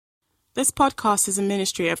This podcast is a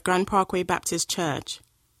ministry of Grand Parkway Baptist Church,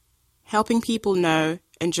 helping people know,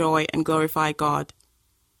 enjoy, and glorify God.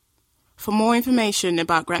 For more information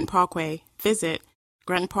about Grant Parkway, visit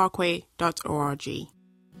grantparkway.org.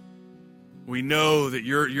 We know that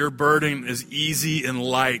your burden is easy and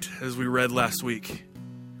light, as we read last week.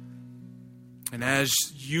 And as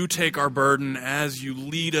you take our burden, as you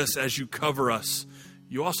lead us, as you cover us,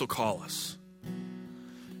 you also call us.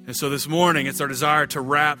 And so this morning, it's our desire to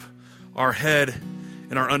wrap our head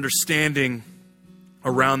and our understanding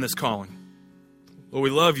around this calling. Lord, we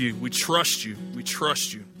love you. We trust you. We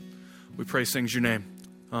trust you. We pray things in your name.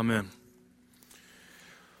 Amen.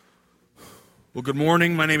 Well, good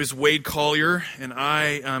morning. My name is Wade Collier, and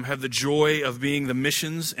I have the joy of being the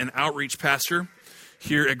missions and outreach pastor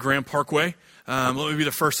here at Grand Parkway. Let me be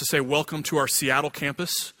the first to say welcome to our Seattle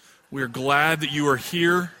campus. We are glad that you are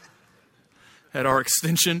here at our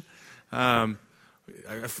extension.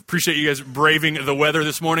 I appreciate you guys braving the weather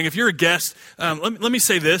this morning. If you're a guest, let me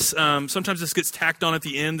say this. Sometimes this gets tacked on at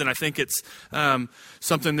the end, and I think it's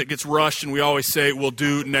something that gets rushed, and we always say we'll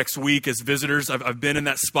do next week as visitors. I've been in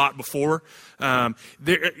that spot before.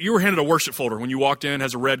 You were handed a worship folder when you walked in. It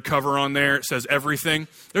has a red cover on there. It says everything.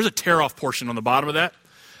 There's a tear-off portion on the bottom of that.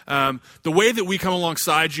 The way that we come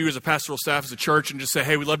alongside you as a pastoral staff, as a church, and just say,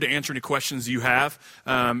 hey, we'd love to answer any questions you have,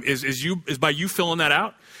 is by you filling that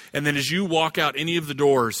out. And then as you walk out any of the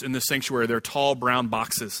doors in this sanctuary, there are tall brown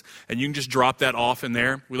boxes, and you can just drop that off in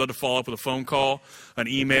there. We'd love to follow up with a phone call, an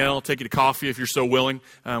email, take you to coffee if you're so willing.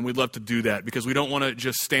 We'd love to do that because we don't want to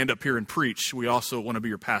just stand up here and preach. We also want to be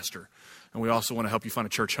your pastor, and we also want to help you find a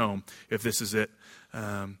church home if this is it.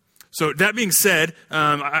 So that being said,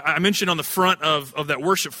 I mentioned on the front of that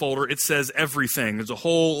worship folder, it says everything. There's a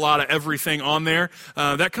whole lot of everything on there.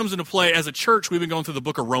 That comes into play as a church. We've been going through the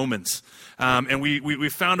book of Romans. And we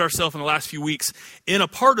found ourselves in the last few weeks in a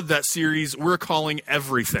part of that series we're calling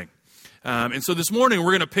everything. And so this morning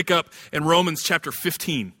we're going to pick up in Romans chapter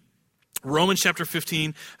 15. Romans chapter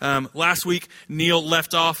 15. Last week, Neil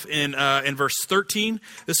left off in verse 13.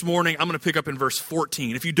 This morning, I'm going to pick up in verse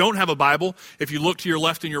 14. If you don't have a Bible, if you look to your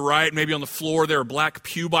left and your right, maybe on the floor, there are black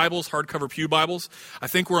pew Bibles, hardcover pew Bibles. I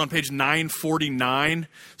think we're on page 949,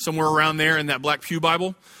 somewhere around there in that black pew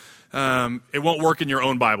Bible. It won't work in your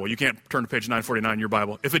own Bible. You can't turn to page 949 in your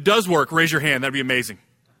Bible. If it does work, raise your hand. That'd be amazing.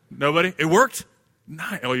 Nobody? It worked?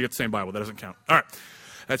 Oh, you got the same Bible. That doesn't count. All right.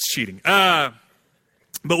 That's cheating.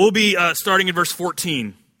 But we'll be starting in verse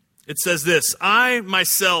 14. It says this, I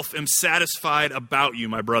myself am satisfied about you,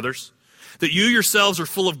 my brothers, that you yourselves are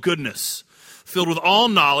full of goodness, filled with all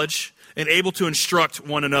knowledge, and able to instruct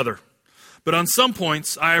one another. But on some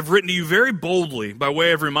points I have written to you very boldly by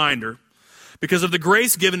way of reminder, because of the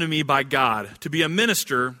grace given to me by God to be a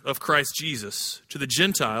minister of Christ Jesus to the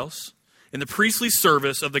Gentiles in the priestly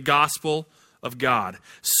service of the gospel of God,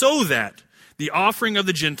 so that the offering of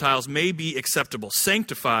the Gentiles may be acceptable,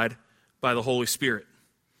 sanctified by the Holy Spirit.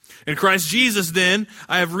 In Christ Jesus, then,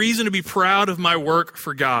 I have reason to be proud of my work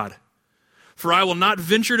for God. For I will not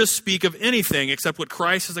venture to speak of anything except what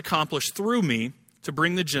Christ has accomplished through me to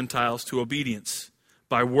bring the Gentiles to obedience,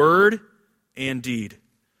 by word and deed,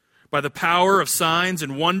 by the power of signs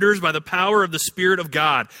and wonders, by the power of the Spirit of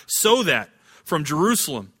God, so that from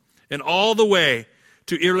Jerusalem and all the way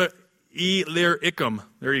to Illyricum,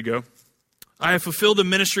 there you go, I have fulfilled the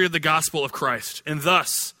ministry of the gospel of Christ, and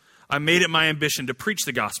thus I made it my ambition to preach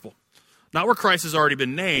the gospel, not where Christ has already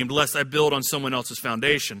been named, lest I build on someone else's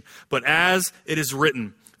foundation, but as it is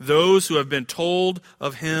written, those who have been told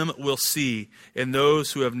of him will see, and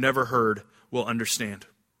those who have never heard will understand.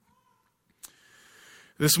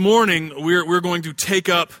 This morning, we're going to take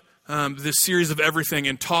up this series of everything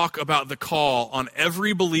and talk about the call on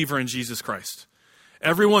every believer in Jesus Christ.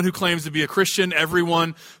 Everyone who claims to be a Christian,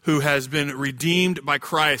 everyone who has been redeemed by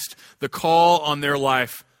Christ, the call on their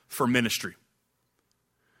life for ministry.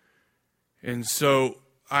 And so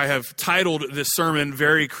I have titled this sermon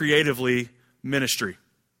very creatively, Ministry.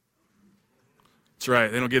 That's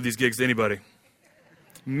right, they don't give these gigs to anybody.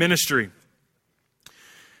 Ministry.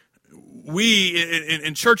 We,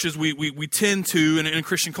 in churches, we tend to, and in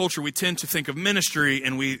Christian culture, we tend to think of ministry,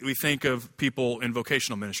 and we think of people in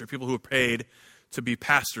vocational ministry, people who are paid to be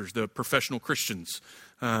pastors, the professional Christians,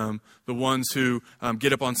 the ones who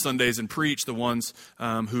get up on Sundays and preach, the ones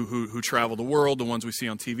who travel the world, the ones we see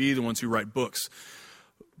on TV, the ones who write books.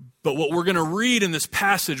 But what we're going to read in this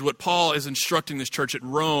passage, what Paul is instructing this church at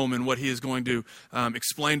Rome and what he is going to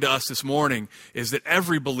explain to us this morning, is that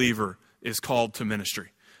every believer is called to ministry.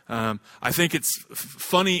 I think it's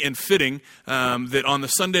funny and fitting that on the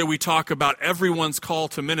Sunday we talk about everyone's call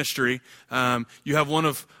to ministry. You have one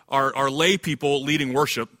of our lay people leading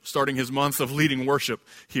worship, starting his month of leading worship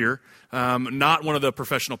here. Not one of the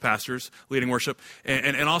professional pastors leading worship,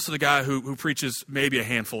 and also the guy who preaches maybe a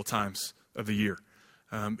handful of times of the year.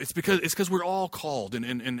 It's because we're all called,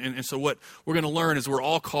 and so what we're going to learn is we're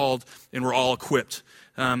all called and we're all equipped.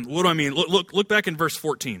 What do I mean? Look back in verse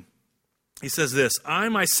 14. He says this, I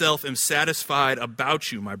myself am satisfied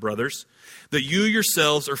about you, my brothers, that you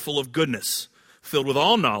yourselves are full of goodness, filled with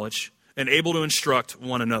all knowledge, and able to instruct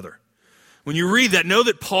one another. When you read that, know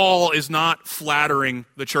that Paul is not flattering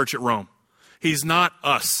the church at Rome. He's not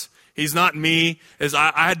us. He's not me. As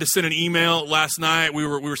I had to send an email last night. We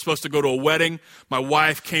were supposed to go to a wedding. My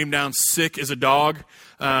wife came down sick as a dog.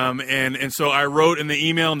 And so I wrote in the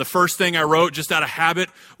email, and the first thing I wrote, just out of habit,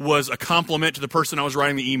 was a compliment to the person I was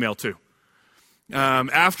writing the email to.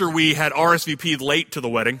 After we had RSVP'd late to the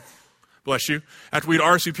wedding, bless you, after we'd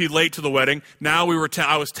RSVP'd late to the wedding, now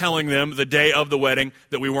I was telling them the day of the wedding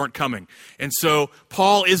that we weren't coming. And so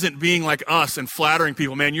Paul isn't being like us and flattering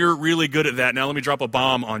people. Man, you're really good at that. Now let me drop a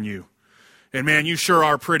bomb on you. And man, you sure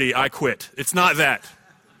are pretty. I quit. It's not that.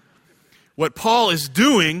 What Paul is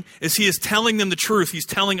doing is he is telling them the truth. He's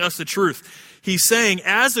telling us the truth. He's saying,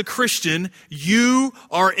 as a Christian, you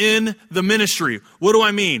are in the ministry. What do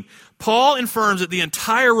I mean? Paul affirms that the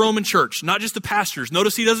entire Roman church, not just the pastors.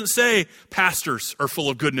 Notice he doesn't say pastors are full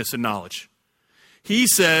of goodness and knowledge. He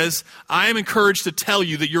says, I am encouraged to tell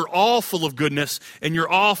you that you're all full of goodness and you're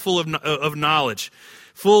all full of knowledge.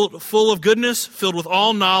 Full of goodness, filled with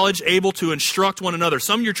all knowledge, able to instruct one another.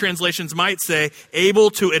 Some of your translations might say, able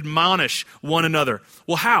to admonish one another.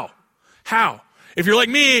 Well, how? How? If you're like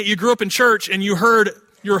me, you grew up in church and you heard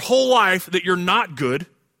your whole life that you're not good.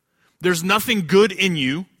 There's nothing good in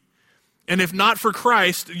you. And if not for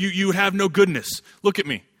Christ, you have no goodness. Look at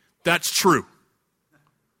me. That's true.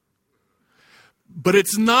 But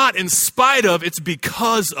it's not in spite of, it's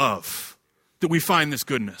because of that we find this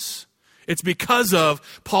goodness. It's because of,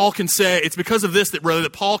 it's because of this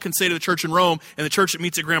that Paul can say to the church in Rome and the church that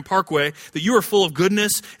meets at Grand Parkway that you are full of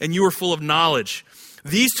goodness and you are full of knowledge.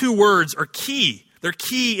 These two words are key. They're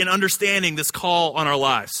key in understanding this call on our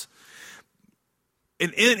lives.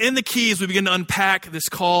 In the keys, we begin to unpack this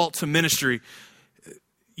call to ministry.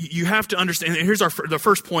 You have to understand, and here's the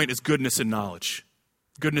first point is goodness and knowledge.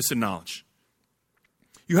 Goodness and knowledge.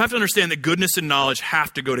 You have to understand that goodness and knowledge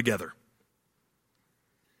have to go together.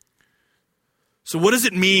 So what does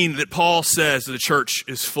it mean that Paul says that the church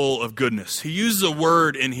is full of goodness? He uses a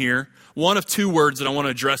word in here, one of two words that I want to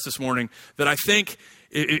address this morning, that I think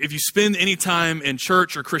if you spend any time in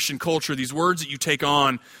church or Christian culture, these words that you take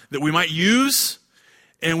on that we might use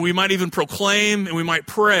and we might even proclaim and we might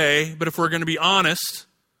pray, but if we're going to be honest,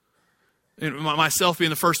 and myself being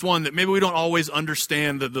the first one, that maybe we don't always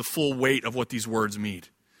understand the full weight of what these words mean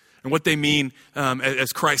and what they mean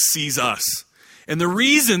as Christ sees us. And the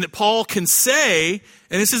reason that Paul can say,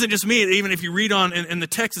 and this isn't just me, even if you read on in the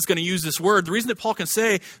text, it's going to use this word. The reason that Paul can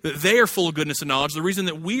say that they are full of goodness and knowledge, the reason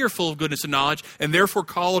that we are full of goodness and knowledge, and therefore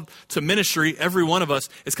called to ministry, every one of us,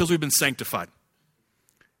 is because we've been sanctified.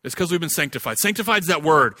 It's because we've been sanctified. Sanctified is that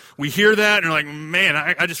word. We hear that and we're like, man,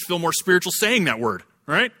 I just feel more spiritual saying that word,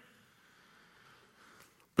 right?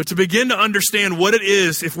 But to begin to understand what it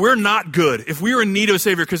is, if we're not good, if we are in need of a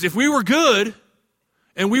Savior, because if we were good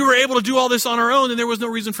and we were able to do all this on our own, then there was no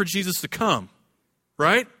reason for Jesus to come,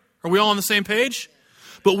 right? Are we all on the same page?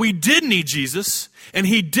 But we did need Jesus, and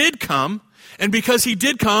He did come. And because He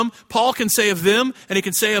did come, Paul can say of them, and he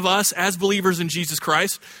can say of us as believers in Jesus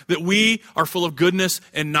Christ, that we are full of goodness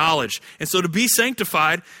and knowledge. And so to be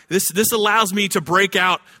sanctified, this allows me to break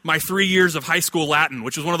out my 3 years of high school Latin,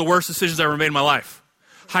 which was one of the worst decisions I ever made in my life.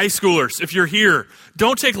 High schoolers, if you're here,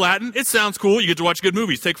 don't take Latin. It sounds cool. You get to watch good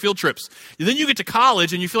movies, take field trips. And then you get to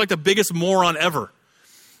college, and you feel like the biggest moron ever.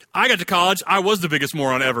 I got to college, I was the biggest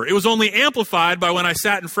moron ever. It was only amplified by when I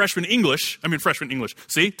sat in freshman English.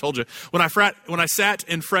 See, told you. When I sat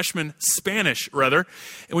in freshman Spanish, rather.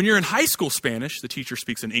 And when you're in high school Spanish, the teacher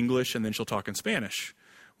speaks in English and then she'll talk in Spanish.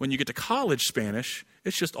 When you get to college Spanish,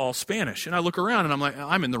 it's just all Spanish. And I look around and I'm like,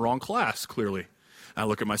 I'm in the wrong class, clearly. I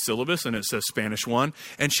look at my syllabus and it says Spanish 1.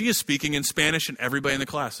 And she is speaking in Spanish and everybody in the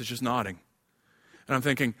class is just nodding. And I'm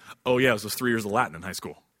thinking, oh yeah, it was 3 years of Latin in high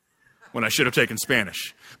school, when I should have taken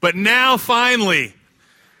Spanish. But now, finally,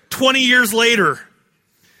 20 years later,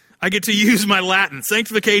 I get to use my Latin.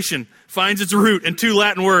 Sanctification finds its root in two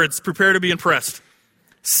Latin words. Prepare to be impressed.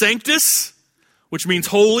 Sanctus, which means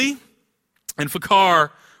holy, and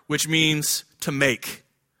ficar, which means to make.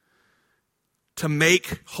 To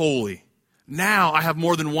make holy. Now I have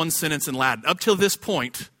more than one sentence in Latin. Up till this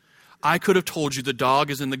point, I could have told you the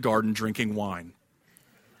dog is in the garden drinking wine.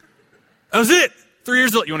 That was it. 3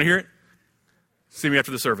 years old. You want to hear it? See me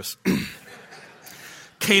after the service.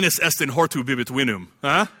 Canis est in hortu bibit vinum.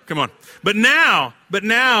 Huh? Come on. But now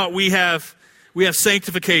we have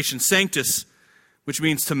sanctification, sanctus, which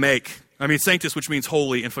means to make. Sanctus, which means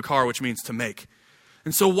holy, and fakar, which means to make.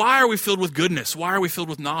 And so why are we filled with goodness? Why are we filled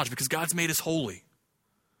with knowledge? Because God's made us holy.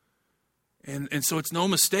 And so it's no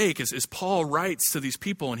mistake as Paul writes to these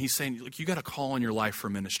people, and he's saying, look, you got a call in your life for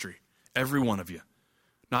ministry. Every one of you.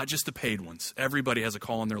 Not just the paid ones. Everybody has a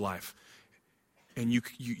call in their life. And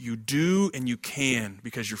you do and you can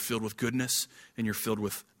because you're filled with goodness and you're filled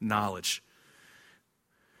with knowledge.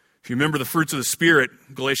 If you remember the fruits of the Spirit,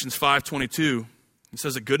 Galatians 5:22, it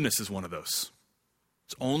says that goodness is one of those.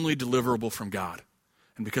 It's only deliverable from God.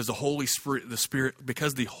 And because the Holy Spirit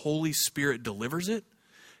delivers it,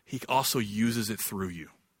 He also uses it through you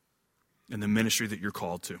in the ministry that you're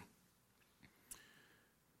called to.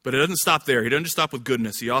 But it doesn't stop there. He doesn't just stop with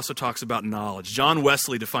goodness. He also talks about knowledge. John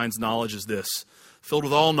Wesley defines knowledge as this: filled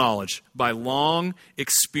with all knowledge by long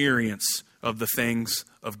experience of the things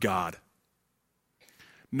of God.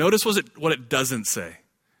 Notice what it doesn't say.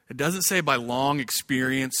 It doesn't say by long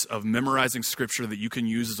experience of memorizing Scripture that you can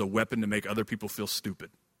use as a weapon to make other people feel stupid.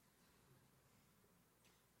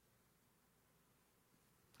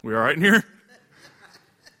 We all right in here?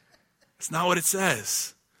 That's not what it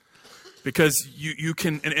says. Because you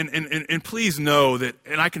can, and please know that,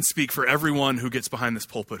 and I can speak for everyone who gets behind this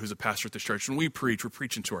pulpit who's a pastor at this church. When we preach, we're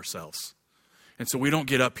preaching to ourselves. And so we don't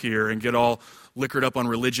get up here and get all liquored up on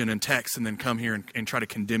religion and text and then come here and try to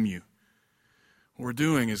condemn you. What we're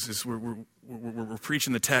doing is we're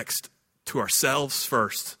preaching the text to ourselves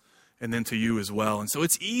first and then to you as well. And so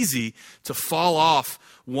it's easy to fall off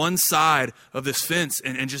one side of this fence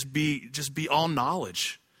and just be all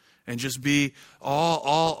knowledge and just be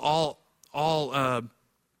all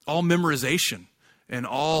memorization and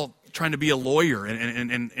all trying to be a lawyer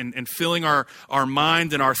and filling our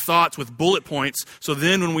mind and our thoughts with bullet points. So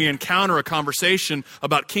then when we encounter a conversation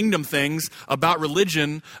about kingdom things, about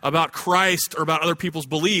religion, about Christ, or about other people's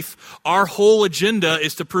belief, our whole agenda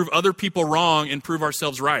is to prove other people wrong and prove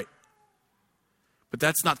ourselves right. But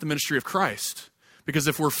that's not the ministry of Christ. Because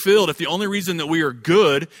if the only reason that we are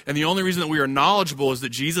good and the only reason that we are knowledgeable is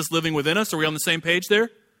that Jesus living within us, are we on the same page there?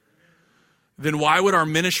 Then why would our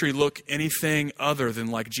ministry look anything other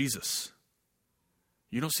than like Jesus?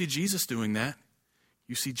 You don't see Jesus doing that.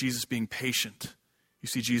 You see Jesus being patient. You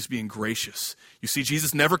see Jesus being gracious. You see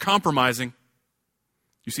Jesus never compromising.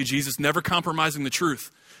 You see Jesus never compromising the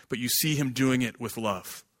truth, but you see him doing it with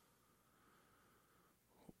love.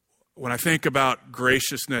 When I think about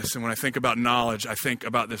graciousness and when I think about knowledge, I think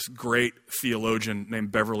about this great theologian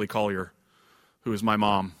named Beverly Collier, who is my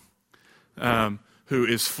mom, who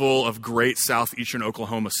is full of great southeastern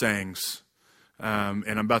Oklahoma sayings. And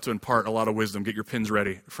I'm about to impart a lot of wisdom. Get your pins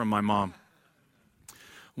ready from my mom.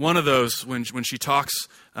 One of those, when she talks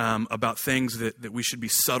about things that we should be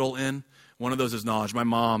subtle in, one of those is knowledge. My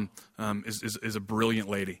mom is a brilliant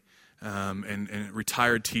lady and a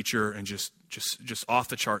retired teacher and just off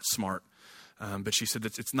the chart smart. But she said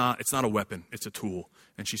that it's not a weapon, it's a tool.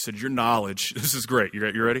 And she said, your knowledge, this is great, you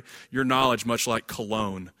ready? Your knowledge, much like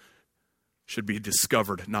cologne, should be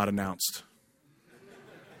discovered, not announced.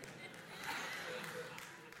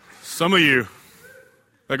 Some of you,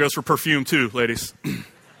 that goes for perfume too, ladies.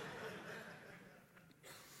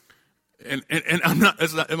 And I'm not,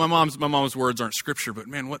 my mom's words aren't scripture, but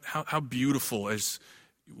man, how beautiful as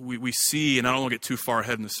we see, and I don't want to get too far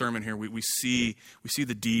ahead in the sermon here, we see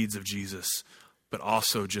the deeds of Jesus, but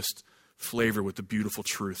also just flavor with the beautiful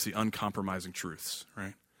truths, the uncompromising truths,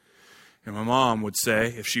 right? And my mom would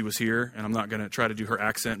say, if she was here, and I'm not going to try to do her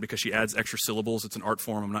accent because she adds extra syllables, it's an art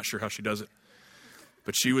form, I'm not sure how she does it.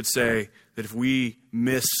 But she would say that if we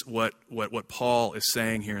miss what Paul is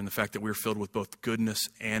saying here, and the fact that we're filled with both goodness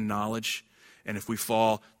and knowledge, and if we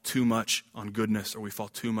fall too much on goodness or we fall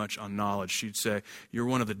too much on knowledge, she'd say, you're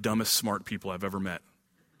one of the dumbest smart people I've ever met.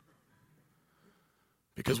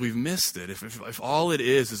 Because we've missed it. If all it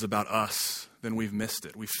is about us, then we've missed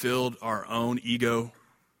it. We filled our own ego.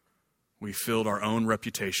 We filled our own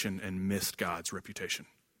reputation and missed God's reputation.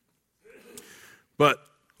 But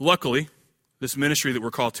luckily, this ministry that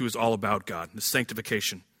we're called to is all about God. This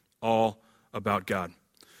sanctification, all about God.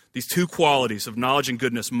 These two qualities of knowledge and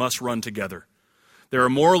goodness must run together. There are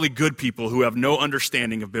morally good people who have no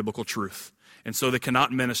understanding of biblical truth, and so they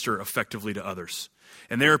cannot minister effectively to others.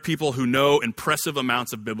 And there are people who know impressive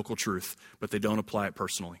amounts of biblical truth, but they don't apply it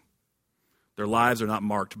personally. Their lives are not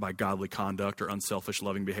marked by godly conduct or unselfish,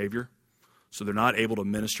 loving behavior. so they're not able to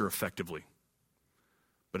minister effectively.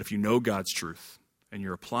 But if you know God's truth and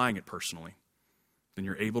you're applying it personally, then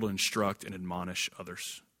you're able to instruct and admonish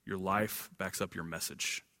others. Your life backs up your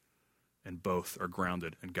message, and both are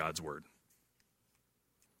grounded in God's word.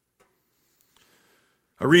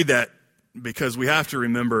 I read that because we have to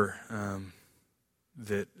remember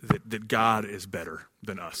that God is better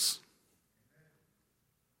than us.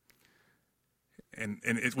 And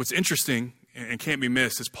what's interesting and can't be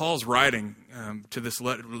missed is Paul's writing to this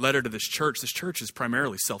letter to this church. This church is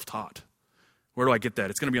primarily self-taught. Where do I get that?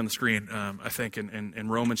 It's going to be on the screen, I think, in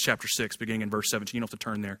Romans chapter 6, beginning in verse 17. You don't have to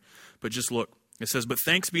turn there. But just look. It says, "But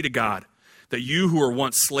thanks be to God that you who were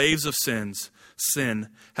once slaves of sin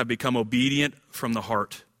have become obedient from the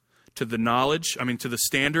heart to the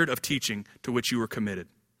standard of teaching to which you were committed.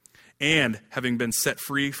 And having been set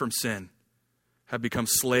free from sin, have become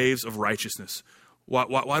slaves of righteousness." Why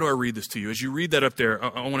do I read this to you? As you read that up there,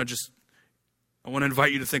 I want to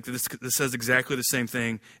invite you to think that this says exactly the same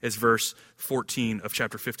thing as verse 14 of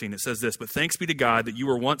chapter 15. It says this, "But thanks be to God that you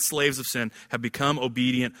were once slaves of sin, have become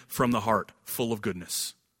obedient from the heart, full of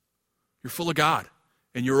goodness." You're full of God,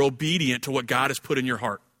 and you're obedient to what God has put in your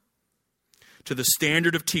heart. "To the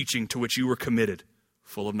standard of teaching to which you were committed,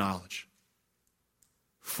 full of knowledge."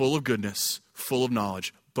 Full of goodness, full of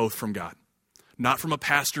knowledge, both from God. Not from a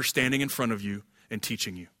pastor standing in front of you and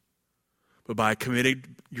teaching you, but by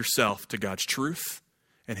committing yourself to God's truth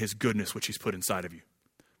and his goodness, which he's put inside of you,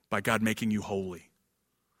 by God making you holy.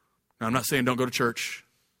 Now, I'm not saying don't go to church.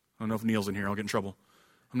 I don't know if Neil's in here. I'll get in trouble.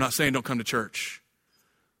 I'm not saying don't come to church.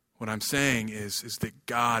 What I'm saying is that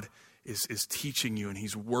God is teaching you and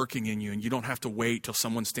he's working in you, and you don't have to wait till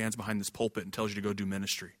someone stands behind this pulpit and tells you to go do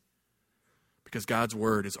ministry, because God's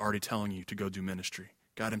word is already telling you to go do ministry.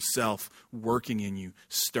 God himself working in you,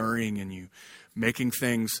 stirring in you, making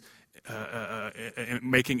things,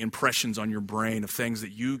 making impressions on your brain of things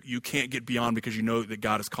that you can't get beyond, because you know that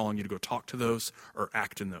God is calling you to go talk to those or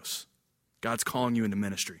act in those. God's calling you into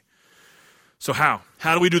ministry. So how?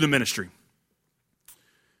 How do we do the ministry?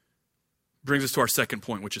 Brings us to our second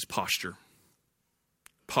point, which is posture.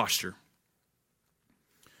 Posture.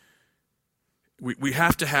 We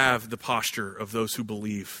have to have the posture of those who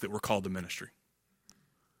believe that we're called to ministry.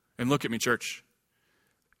 And look at me, church.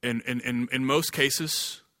 In most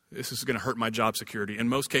cases, this is going to hurt my job security. In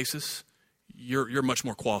most cases, you're much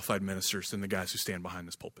more qualified ministers than the guys who stand behind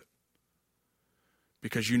this pulpit,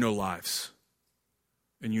 because you know lives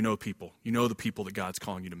and you know people. You know the people that God's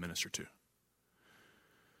calling you to minister to.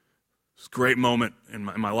 It's a great moment in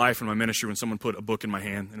my life and my ministry when someone put a book in my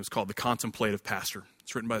hand, and it was called The Contemplative Pastor.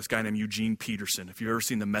 It's written by this guy named Eugene Peterson. If you've ever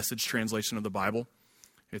seen the Message translation of the Bible,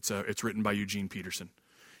 it's written by Eugene Peterson.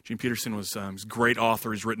 Eugene Peterson was a great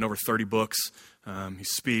author. He's written over 30 books. He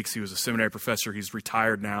speaks. He was a seminary professor. He's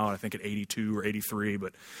retired now, I think at 82 or 83,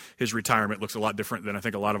 but his retirement looks a lot different than I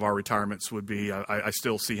think a lot of our retirements would be. I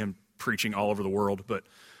still see him preaching all over the world, but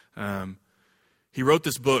he wrote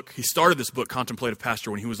this book. He started this book, Contemplative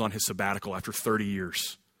Pastor, when he was on his sabbatical after 30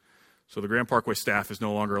 years. So the Grand Parkway staff is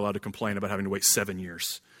no longer allowed to complain about having to wait 7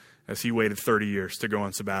 years, as he waited 30 years to go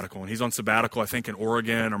on sabbatical. And he's on sabbatical, I think, in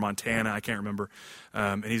Oregon or Montana. I can't remember.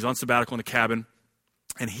 And he's on sabbatical in a cabin.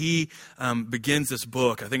 And he begins this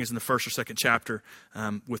book, I think it's in the first or second chapter,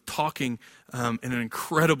 with talking in an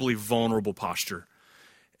incredibly vulnerable posture.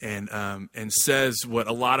 And says what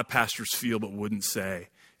a lot of pastors feel but wouldn't say.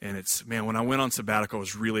 And it's, man, when I went on sabbatical, I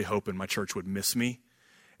was really hoping my church would miss me,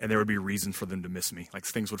 and there would be a reason for them to miss me. Like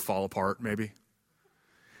things would fall apart, maybe.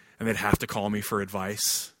 And they'd have to call me for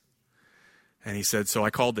advice. And he said, so I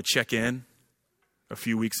called to check in a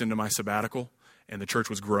few weeks into my sabbatical, and the church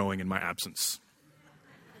was growing in my absence.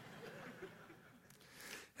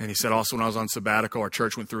 And he said also when I was on sabbatical, our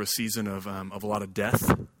church went through a season of a lot of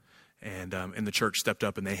death, and the church stepped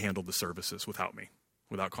up and they handled the services without me,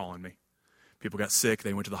 without calling me. People got sick,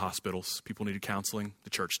 they went to the hospitals. People needed counseling,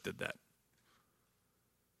 the church did that.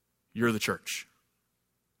 You're the church.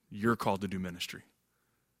 You're called to do ministry.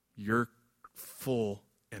 You're full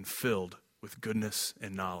and filled with goodness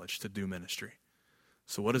and knowledge to do ministry.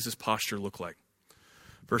 So what does this posture look like?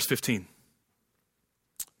 Verse 15.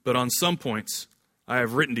 But on some points, I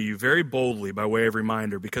have written to you very boldly by way of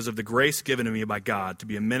reminder, because of the grace given to me by God to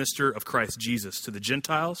be a minister of Christ Jesus to the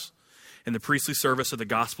Gentiles in the priestly service of the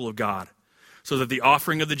gospel of God, so that the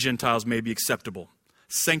offering of the Gentiles may be acceptable,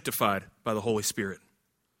 sanctified by the Holy Spirit.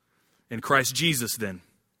 In Christ Jesus, then,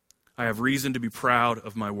 I have reason to be proud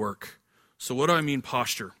of my work. So what do I mean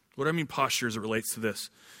posture? What do I mean posture as it relates to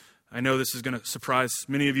this? I know this is going to surprise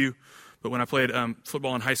many of you, but when I played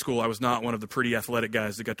football in high school, I was not one of the pretty athletic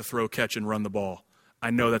guys that got to throw, catch, and run the ball. I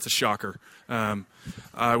know that's a shocker.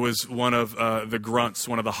 I was one of the grunts,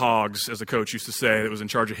 one of the hogs, as a coach used to say, that was in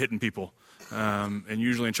charge of hitting people, and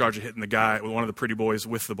usually in charge of hitting the guy, one of the pretty boys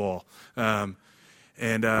with the ball.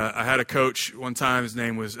 And I had a coach one time, his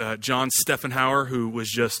name was John Steffenhauer, who was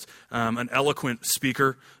just an eloquent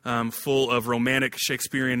speaker, full of romantic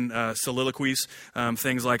Shakespearean soliloquies,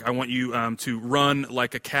 things like, I want you to run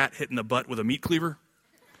like a cat hitting the butt with a meat cleaver.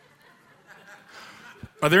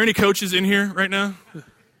 Are there any coaches in here right now?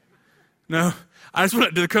 No? I just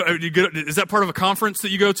want to, is that part of a conference that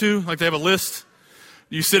you go to? Like they have a list?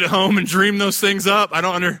 You sit at home and dream those things up? But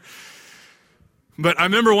I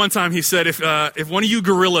remember one time he said, if one of you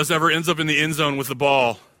gorillas ever ends up in the end zone with the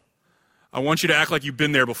ball, I want you to act like you've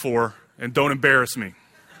been there before and don't embarrass me.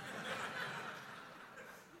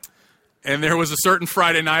 And there was a certain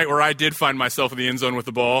Friday night where I did find myself in the end zone with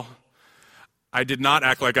the ball. I did not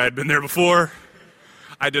act like I had been there before.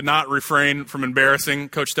 I did not refrain from embarrassing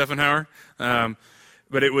Coach Steffenhauer.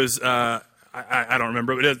 But it was, I don't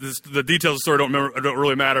remember. But the details of the story don't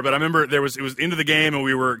really matter. But I remember it was into the game, and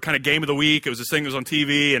we were kind of game of the week. It was this thing that was on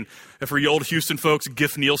TV. And for you old Houston folks,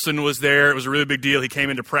 Giff Nielsen was there. It was a really big deal. He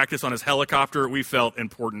came into practice on his helicopter. We felt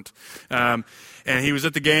important. And he was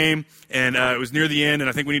at the game, and it was near the end, and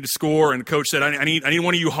I think we need to score. And the coach said, I need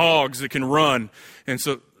one of you hogs that can run. And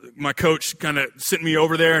so my coach kind of sent me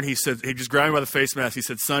over there, and he just grabbed me by the face mask. He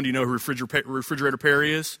said, son, do you know who Refrigerator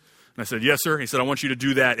Perry is? And I said, yes, sir. He said, I want you to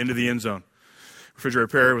do that into the end zone. Refrigerator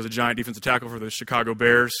Perry was a giant defensive tackle for the Chicago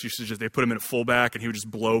Bears. They put him in at fullback, and he would just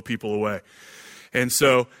blow people away. And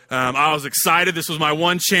so I was excited. This was my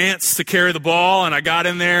one chance to carry the ball, and I got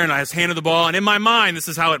in there, and I was handed the ball. And in my mind, this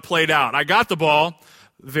is how it played out. I got the ball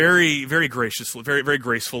very, very graciously, very, very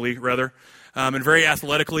gracefully, rather, and very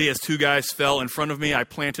athletically. As two guys fell in front of me, I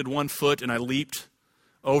planted one foot, and I leaped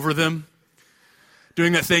over them,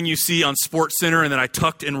 doing that thing you see on SportsCenter, and then I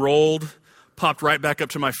tucked and rolled, popped right back up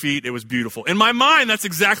to my feet. It was beautiful. In my mind, that's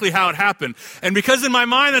exactly how it happened. And because in my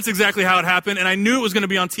mind that's exactly how it happened, and I knew it was going to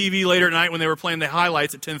be on TV later at night when they were playing the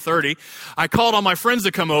highlights at 10:30, I called all my friends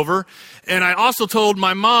to come over, and I also told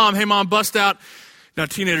my mom, hey, Mom, bust out. Now,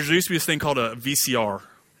 teenagers, there used to be this thing called a VCR.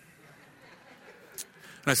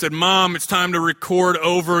 And I said, Mom, it's time to record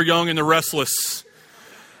over Young and the Restless.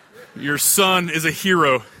 Your son is a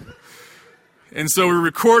hero. And so we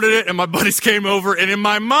recorded it, and my buddies came over, and in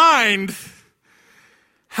my mind,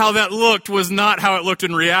 how that looked was not how it looked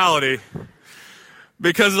in reality.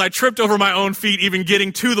 Because as I tripped over my own feet, even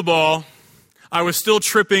getting to the ball, I was still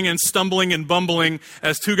tripping and stumbling and bumbling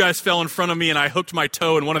as two guys fell in front of me, and I hooked my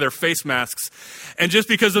toe in one of their face masks. And just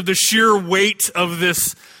because of the sheer weight of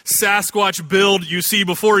this Sasquatch build you see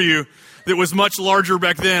before you, that was much larger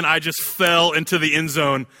back then, I just fell into the end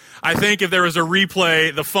zone. I think if there was a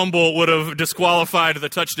replay, the fumble would have disqualified the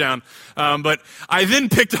touchdown. But I then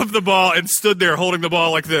picked up the ball and stood there holding the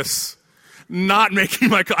ball like this, not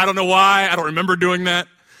making I don't know why. I don't remember doing that.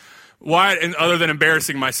 Why, and other than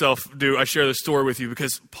embarrassing myself, do I share this story with you?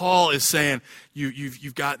 Because Paul is saying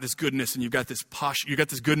you've got this goodness, and you've got this posture, you've got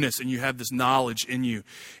this goodness, and you have this knowledge in you,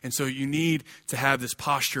 and so you need to have this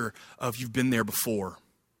posture of you've been there before.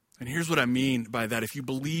 And here's what I mean by that. If you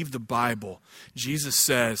believe the Bible, Jesus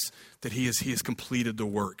says that he has completed the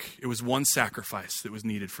work. It was one sacrifice that was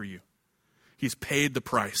needed for you. He's paid the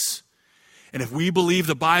price. And if we believe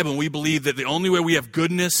the Bible, and we believe that the only way we have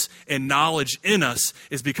goodness and knowledge in us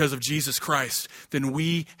is because of Jesus Christ, then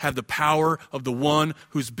we have the power of the one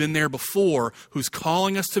who's been there before, who's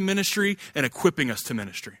calling us to ministry and equipping us to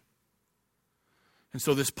ministry. And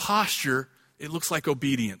so this posture, it looks like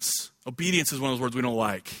obedience. Obedience is one of those words we don't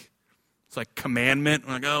like. It's like commandment.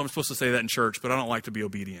 I'm like, I'm supposed to say that in church, but I don't like to be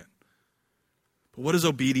obedient. But what does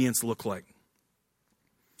obedience look like?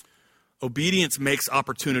 Obedience makes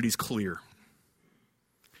opportunities clear.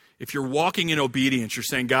 If you're walking in obedience, you're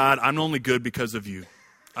saying, God, I'm only good because of you.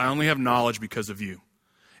 I only have knowledge because of you.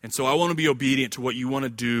 And so I want to be obedient to what you want to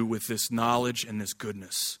do with this knowledge and this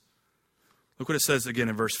goodness. Look what it says again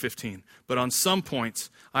in verse 15. But on some points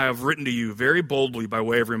I have written to you very boldly by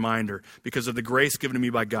way of reminder, because of the grace given to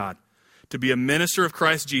me by God, to be a minister of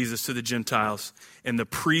Christ Jesus to the Gentiles in the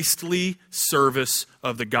priestly service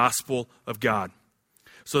of the gospel of God,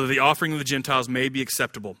 so that the offering of the Gentiles may be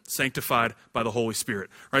acceptable, sanctified by the Holy Spirit.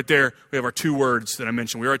 Right there, we have our two words that I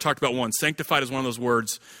mentioned. We already talked about one. Sanctified is one of those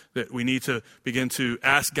words that we need to begin to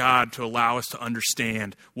ask God to allow us to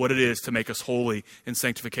understand what it is to make us holy in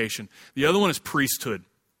sanctification. The other one is priesthood.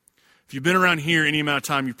 If you've been around here any amount of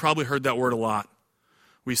time, you've probably heard that word a lot.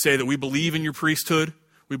 We say that we believe in your priesthood.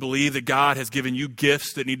 We believe that God has given you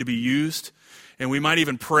gifts that need to be used. And we might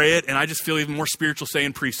even pray it. And I just feel even more spiritual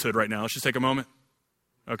saying priesthood right now. Let's just take a moment.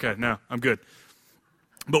 Okay, no, I'm good.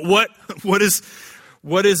 But what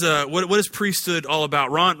is priesthood all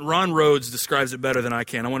about? Ron Rhodes describes it better than I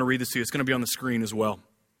can. I want to read this to you. It's going to be on the screen as well.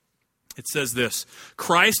 It says this: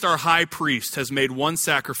 Christ, our high priest, has made one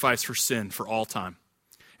sacrifice for sin for all time,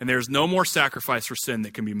 and there is no more sacrifice for sin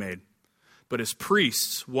that can be made. But as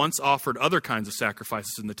priests once offered other kinds of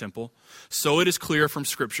sacrifices in the temple, so it is clear from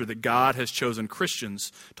Scripture that God has chosen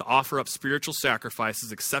Christians to offer up spiritual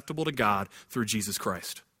sacrifices acceptable to God through Jesus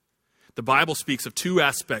Christ. The Bible speaks of two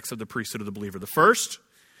aspects of the priesthood of the believer. The first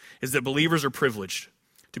is that believers are privileged.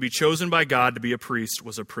 To be chosen by God to be a priest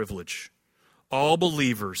was a privilege. All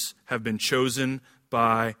believers have been chosen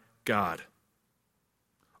by God.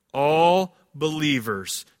 All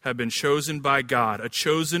believers have been chosen by God, a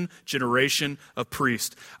chosen generation of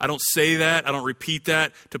priests. I don't say that, I don't repeat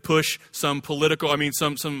that to push some theological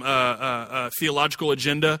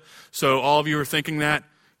agenda. So all of you are thinking that,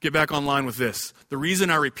 get back online with this. The reason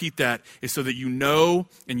I repeat that is so that you know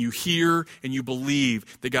and you hear and you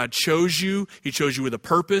believe that God chose you, He chose you with a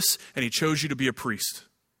purpose, and He chose you to be a priest,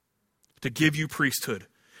 to give you priesthood.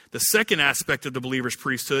 The second aspect of the believer's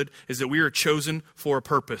priesthood is that we are chosen for a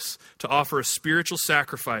purpose, to offer a spiritual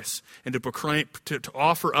sacrifice and to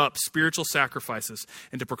offer up spiritual sacrifices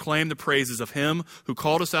and to proclaim the praises of Him who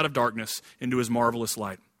called us out of darkness into His marvelous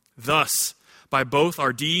light. Thus, by both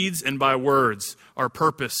our deeds and by words, our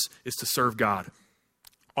purpose is to serve God,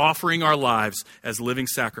 offering our lives as living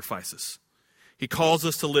sacrifices. He calls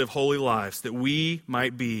us to live holy lives that we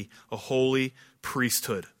might be a holy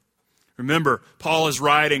priesthood. Remember, Paul is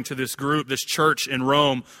writing to this group, this church in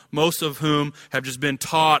Rome, most of whom have just been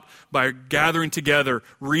taught by gathering together,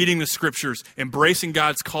 reading the Scriptures, embracing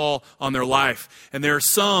God's call on their life. And there are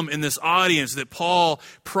some in this audience that Paul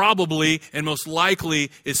probably and most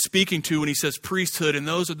likely is speaking to when he says priesthood, and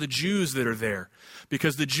those are the Jews that are there.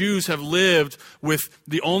 Because the Jews have lived with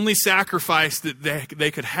the only sacrifice that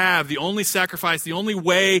they could have, the only sacrifice, the only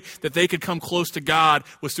way that they could come close to God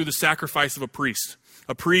was through the sacrifice of a priest.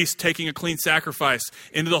 A priest taking a clean sacrifice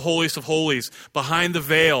into the holiest of holies, behind the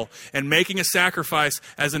veil, and making a sacrifice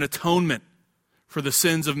as an atonement for the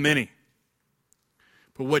sins of many.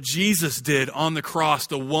 But what Jesus did on the cross,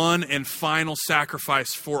 the one and final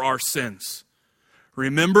sacrifice for our sins.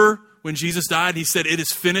 Remember when Jesus died, He said, "It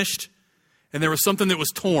is finished," and there was something that was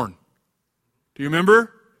torn. Do you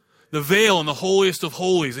remember? The veil in the holiest of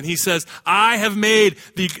holies. And He says, I have made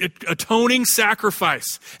the atoning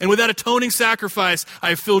sacrifice. And with that atoning sacrifice, I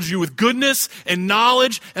have filled you with goodness and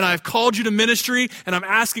knowledge, and I have called you to ministry, and I'm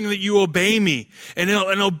asking that you obey me. And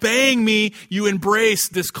in obeying me, you embrace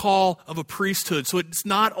this call of a priesthood. So it's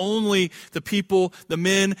not only the people, the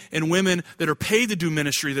men and women that are paid to do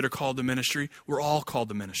ministry that are called to ministry. We're all called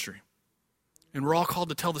to ministry. And we're all called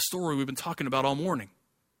to tell the story we've been talking about all morning.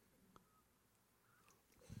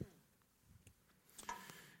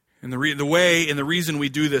 And the reason we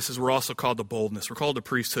do this is we're also called to boldness. We're called to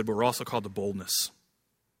priesthood, but we're also called to boldness.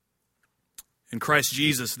 In Christ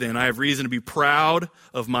Jesus, then, I have reason to be proud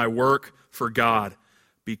of my work for God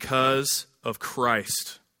because of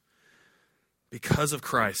Christ. Because of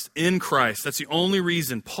Christ. In Christ. That's the only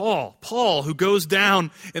reason. Paul, who goes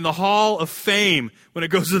down in the hall of fame when it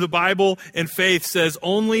goes to the Bible and faith, says,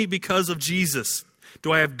 only because of Jesus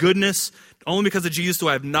do I have goodness. Only because of Jesus do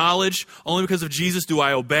I have knowledge. Only because of Jesus do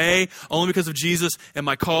I obey. Only because of Jesus am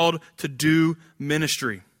I called to do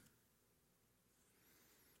ministry.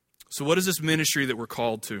 So what is this ministry that we're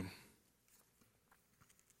called to?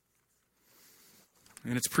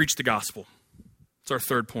 And it's preach the gospel. It's our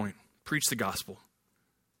third point. Preach the gospel.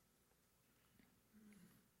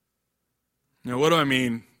 Now, what do I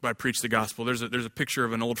mean by preach the gospel? There's a picture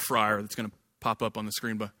of an old friar that's going to pop up on the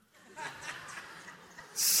screen, but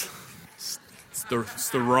it's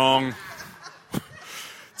the wrong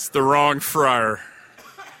friar.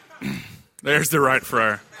 There's the right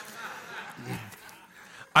friar.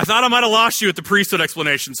 I thought I might have lost you at the priesthood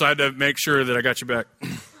explanation, so I had to make sure that I got you back.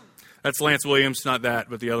 That's Lance Williams, not that,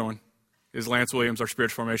 but the other one is Lance Williams, our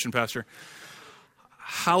spiritual formation pastor.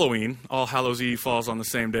 Halloween, All Hallows Eve, falls on the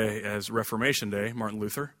same day as Reformation Day, Martin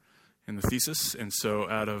Luther, in the thesis. And so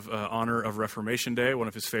out of honor of Reformation Day, one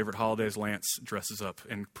of his favorite holidays, Lance dresses up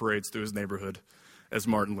and parades through his neighborhood as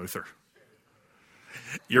Martin Luther.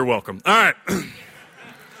 You're welcome. All right.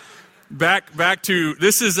 Back to,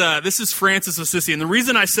 this is Francis of Assisi. And the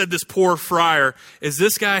reason I said this poor friar is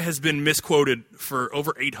this guy has been misquoted for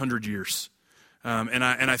over 800 years. And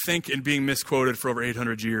I think in being misquoted for over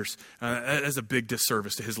 800 years, that is a big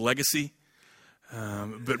disservice to his legacy.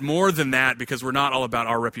 But more than that, because we're not all about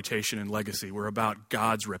our reputation and legacy, we're about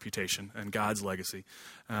God's reputation and God's legacy.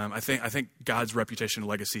 I think God's reputation and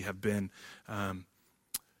legacy have been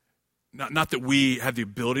not that we have the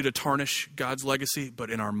ability to tarnish God's legacy, but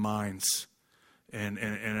in our minds and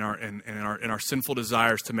in our sinful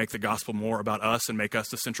desires to make the gospel more about us and make us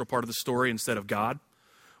the central part of the story instead of God,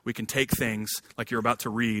 we can take things like you're about to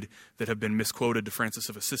read that have been misquoted to Francis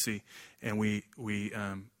of Assisi, and we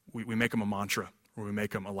make them a mantra, or we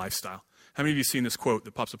make them a lifestyle. How many of you have seen this quote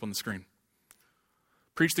that pops up on the screen?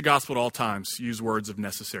 Preach the gospel at all times. Use words if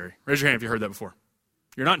necessary. Raise your hand if you heard that before.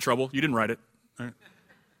 You're not in trouble. You didn't write it. All right.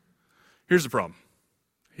 Here's the problem.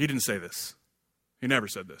 He didn't say this. He never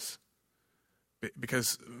said this.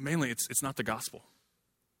 Because mainly it's not the gospel.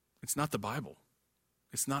 It's not the Bible.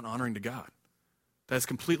 It's not honoring to God. That is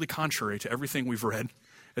completely contrary to everything we've read.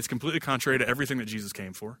 It's completely contrary to everything that Jesus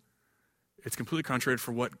came for. It's completely contrary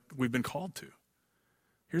for what we've been called to.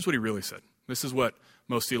 Here's what he really said. This is what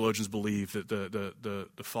most theologians believe that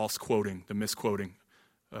the false quoting, the misquoting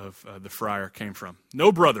of the friar came from.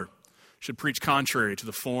 No brother should preach contrary to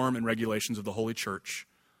the form and regulations of the Holy Church,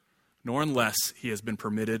 nor unless he has been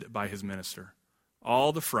permitted by his minister.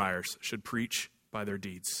 All the friars should preach by their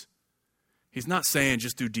deeds. He's not saying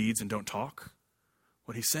just do deeds and don't talk.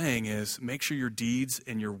 What he's saying is make sure your deeds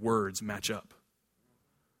and your words match up.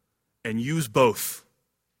 And use both.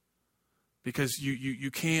 Because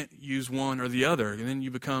you can't use one or the other, and then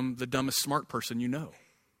you become the dumbest smart person you know.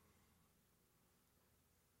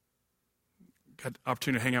 Had the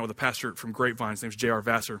opportunity to hang out with a pastor from Grapevine. His name's J.R.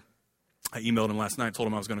 Vassar. I emailed him last night, told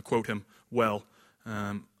him I was going to quote him well.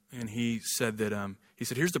 And he said that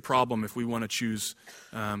here's the problem if we want to choose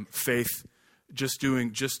faith, just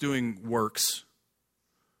doing works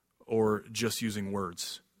or just using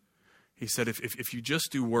words. He said if you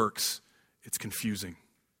just do works, it's confusing.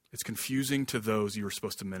 It's confusing to those you were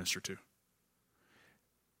supposed to minister to.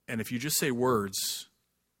 And if you just say words,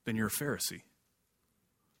 then you're a Pharisee.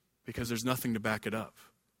 Because there's nothing to back it up.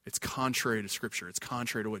 It's contrary to Scripture. It's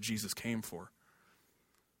contrary to what Jesus came for.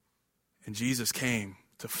 And Jesus came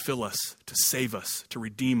to fill us, to save us, to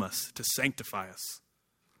redeem us, to sanctify us,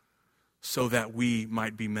 so that we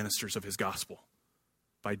might be ministers of his gospel,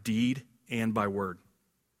 by deed and by word.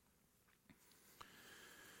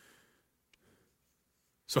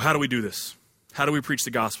 So how do we do this? How do we preach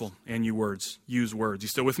the gospel and use words? You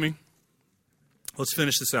still with me? Let's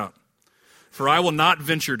finish this out. For I will not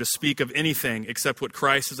venture to speak of anything except what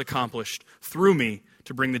Christ has accomplished through me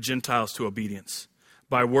to bring the Gentiles to obedience,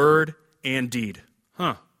 by word and deed.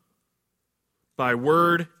 By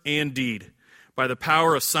word and deed, by the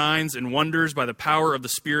power of signs and wonders, by the power of the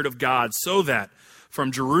Spirit of God, so that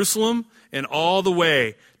from Jerusalem and all the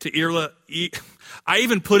way to I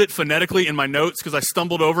even put it phonetically in my notes because I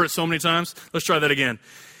stumbled over it so many times. Let's try that again.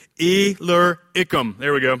 Illyricum.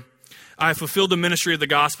 There we go. I have fulfilled the ministry of the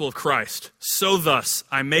gospel of Christ. So thus,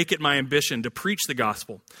 I make it my ambition to preach the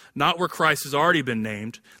gospel, not where Christ has already been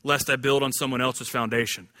named, lest I build on someone else's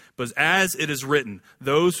foundation. But as it is written,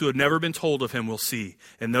 those who have never been told of him will see,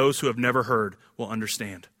 and those who have never heard will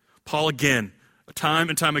understand. Paul again, time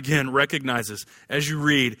and time again, recognizes, as you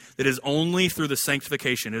read, that it is only through the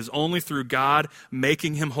sanctification, it is only through God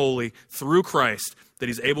making him holy through Christ that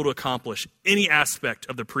he's able to accomplish any aspect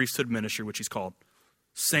of the priesthood ministry which he's called.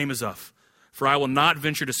 Same as us. For I will not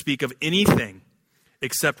venture to speak of anything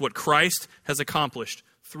except what Christ has accomplished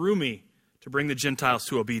through me to bring the Gentiles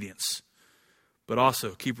to obedience. But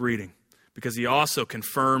also, keep reading, because he also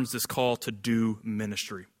confirms this call to do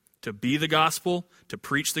ministry, to be the gospel, to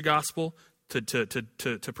preach the gospel,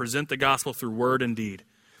 to present the gospel through word and deed.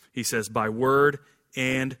 He says, by word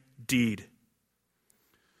and deed.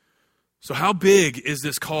 So how big is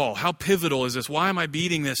this call? How pivotal is this? Why am I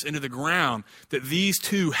beating this into the ground? That these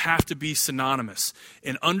two have to be synonymous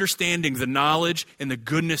in understanding the knowledge and the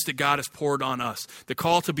goodness that God has poured on us. The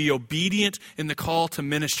call to be obedient and the call to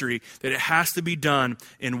ministry, that it has to be done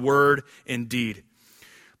in word and deed.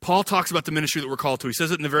 Paul talks about the ministry that we're called to. He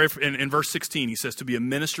says it in verse 16. He says to be a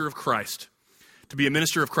minister of Christ. To be a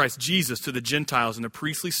minister of Christ Jesus to the Gentiles in the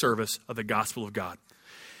priestly service of the gospel of God.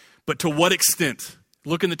 But to what extent?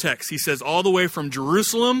 Look in the text. He says all the way from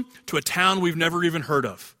Jerusalem to a town we've never even heard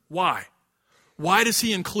of. Why? Why does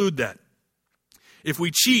he include that? If we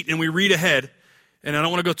cheat and we read ahead, and I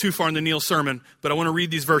don't want to go too far in the Neil sermon, but I want to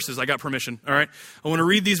read these verses. I got permission, all right? I want to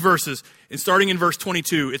read these verses. And starting in verse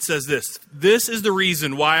 22, it says this. This is the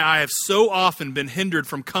reason why I have so often been hindered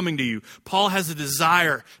from coming to you. Paul has a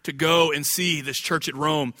desire to go and see this church at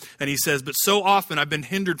Rome. And he says, but so often I've been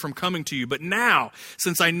hindered from coming to you. But now,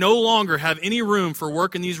 since I no longer have any room for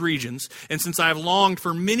work in these regions, and since I have longed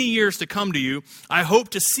for many years to come to you, I hope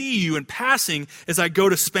to see you in passing as I go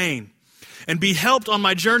to Spain, and be helped on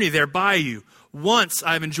my journey there by you. Once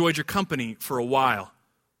I have enjoyed your company for a while.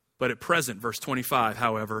 But at present, verse 25,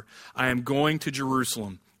 however, I am going to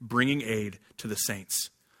Jerusalem, bringing aid to the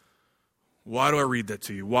saints. Why do I read that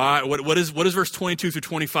to you? Why? What does verse 22 through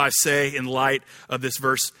 25 say in light of this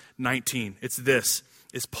verse 19? It's this.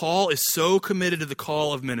 Paul is so committed to the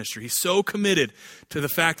call of ministry. He's so committed to the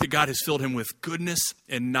fact that God has filled him with goodness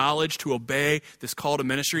and knowledge to obey this call to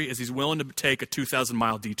ministry as he's willing to take a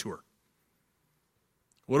 2,000-mile detour.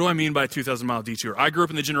 What do I mean by a 2,000-mile detour? I grew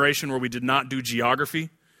up in the generation where we did not do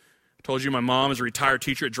geography. I told you my mom is a retired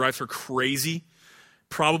teacher. It drives her crazy.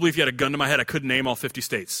 Probably if you had a gun to my head, I couldn't name all 50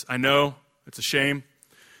 states. I know, it's a shame,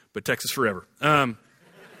 but Texas forever. I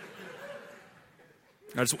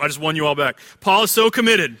just won you all back. Paul is so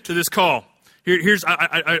committed to this call.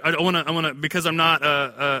 I want to because I'm not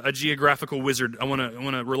a geographical wizard. I want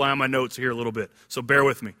to rely on my notes here a little bit. So bear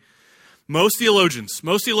with me. Most theologians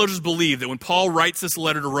believe that when Paul writes this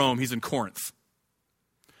letter to Rome, he's in Corinth.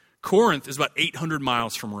 Corinth is about 800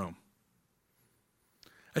 miles from Rome.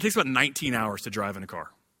 It takes about 19 hours to drive in a car.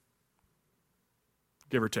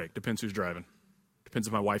 Give or take. Depends who's driving. Depends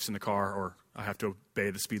if my wife's in the car or I have to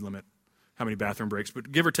obey the speed limit. How many bathroom breaks, but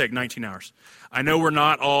give or take 19 hours. I know we're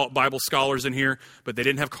not all Bible scholars in here, but they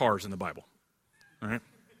didn't have cars in the Bible. All right?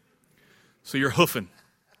 So you're hoofing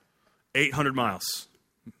 800 miles,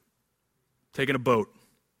 taking a boat.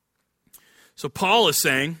 So Paul is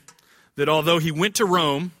saying that although he went to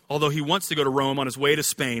Rome, although he wants to go to Rome on his way to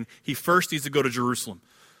Spain, he first needs to go to Jerusalem.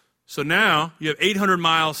 So now you have 800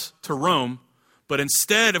 miles to Rome, but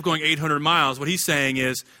instead of going 800 miles, what he's saying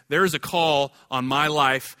is there is a call on my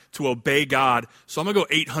life to obey God, so I'm going to go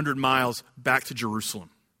 800 miles back to Jerusalem.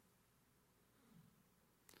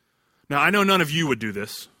 Now, I know none of you would do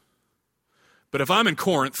this, but if I'm in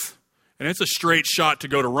Corinth and it's a straight shot to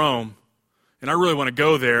go to Rome, and I really want to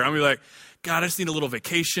go there, I'm going to be like, God, I just need a little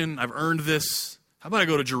vacation. I've earned this. How about I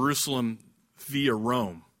go to Jerusalem via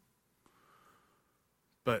Rome?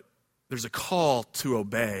 But there's a call to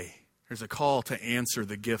obey. There's a call to answer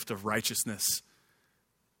the gift of righteousness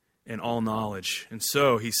and all knowledge. And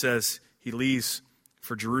so he says he leaves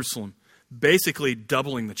for Jerusalem, basically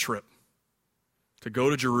doubling the trip to go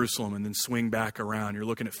to Jerusalem and then swing back around. You're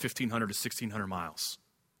looking at 1,500 to 1,600 miles.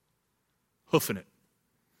 Hoofing it.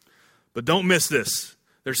 But don't miss this.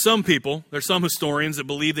 There's some historians that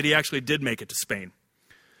believe that he actually did make it to Spain.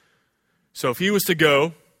 So if he was to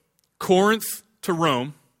go Corinth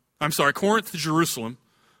to Jerusalem,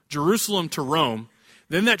 Jerusalem to Rome,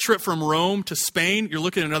 then that trip from Rome to Spain, you're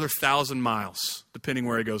looking at another 1,000 miles, depending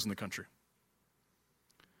where he goes in the country,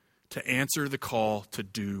 to answer the call to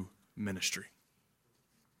do ministry.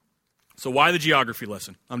 So why the geography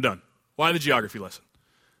lesson? I'm done. Why the geography lesson?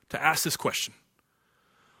 To ask this question.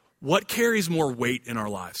 What carries more weight in our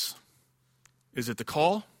lives? Is it the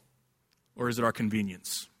call or is it our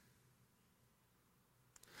convenience?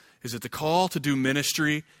 Is it the call to do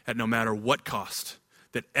ministry at no matter what cost?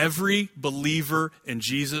 That every believer in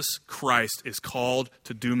Jesus Christ is called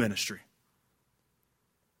to do ministry?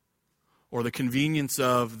 Or the convenience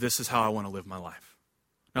of, this is how I want to live my life?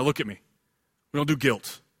 Now look at me. We don't do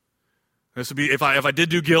guilt. This would be, if I did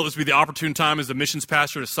do guilt, this would be the opportune time as the missions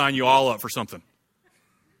pastor to sign you all up for something.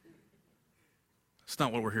 It's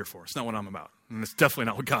not what we're here for. It's not what I'm about. And it's definitely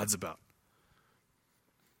not what God's about.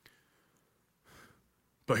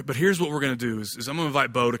 But here's what we're going to do is I'm going to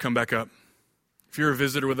invite Bo to come back up. If you're a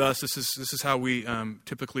visitor with us, this is how we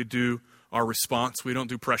typically do our response. We don't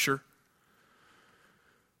do pressure.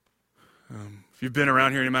 If you've been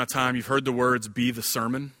around here any amount of time, you've heard the words, be the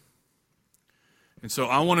sermon. And so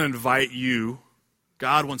I want to invite you,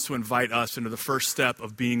 God wants to invite us into the first step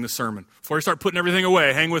of being the sermon. Before you start putting everything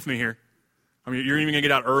away, hang with me here. I mean, you're even going to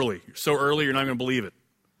get out early. You're so early, you're not going to believe it.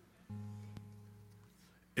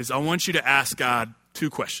 I want you to ask God 2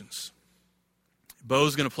 questions.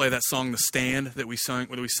 Bo's going to play that song, The Stand, that we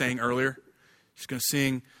sang earlier. He's going to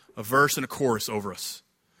sing a verse and a chorus over us.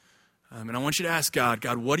 And I want you to ask God,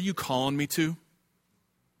 what are you calling me to?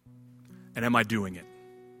 And am I doing it?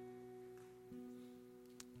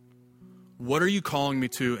 What are you calling me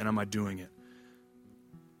to, and am I doing it?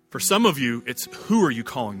 For some of you, it's who are you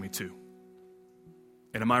calling me to?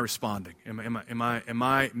 And am I responding? Am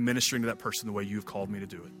I ministering to that person the way you've called me to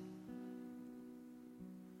do it?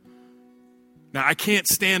 Now, I can't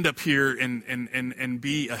stand up here and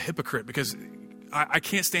be a hypocrite, because I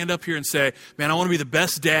can't stand up here and say, man, I want to be the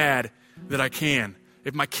best dad that I can.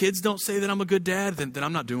 If my kids don't say that I'm a good dad, then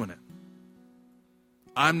I'm not doing it.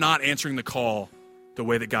 I'm not answering the call the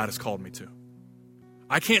way that God has called me to.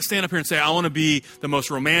 I can't stand up here and say, I want to be the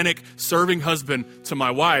most romantic, serving husband to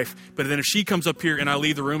my wife, but then if she comes up here and I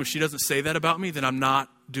leave the room, if she doesn't say that about me, then I'm not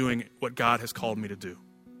doing what God has called me to do.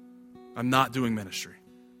 I'm not doing ministry.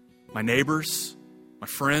 my neighbors, my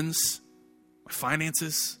friends, my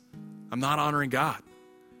finances, I'm not honoring God.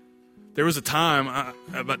 There was a time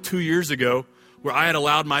about 2 years ago where I had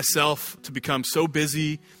allowed myself to become so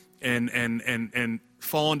busy and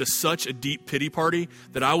fall into such a deep pity party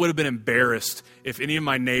that I would have been embarrassed if any of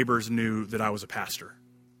my neighbors knew that I was a pastor.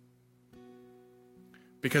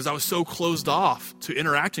 Because I was so closed off to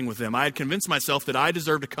interacting with them. I had convinced myself that I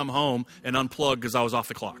deserved to come home and unplug because I was off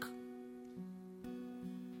the clock.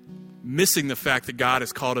 Missing the fact that God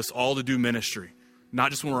has called us all to do ministry,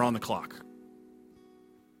 not just when we're on the clock.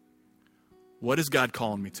 What is God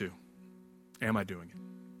calling me to? Am I doing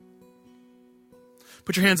it?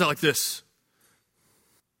 Put your hands out like this.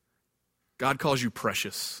 God calls you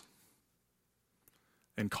precious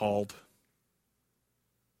and called.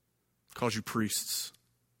 Calls you priests.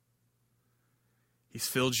 He's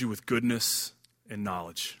filled you with goodness and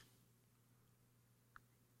knowledge.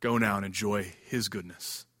 Go now and enjoy his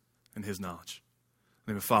goodness and his knowledge. In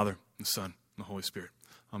the name of the Father, and the Son, and the Holy Spirit.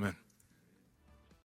 Amen.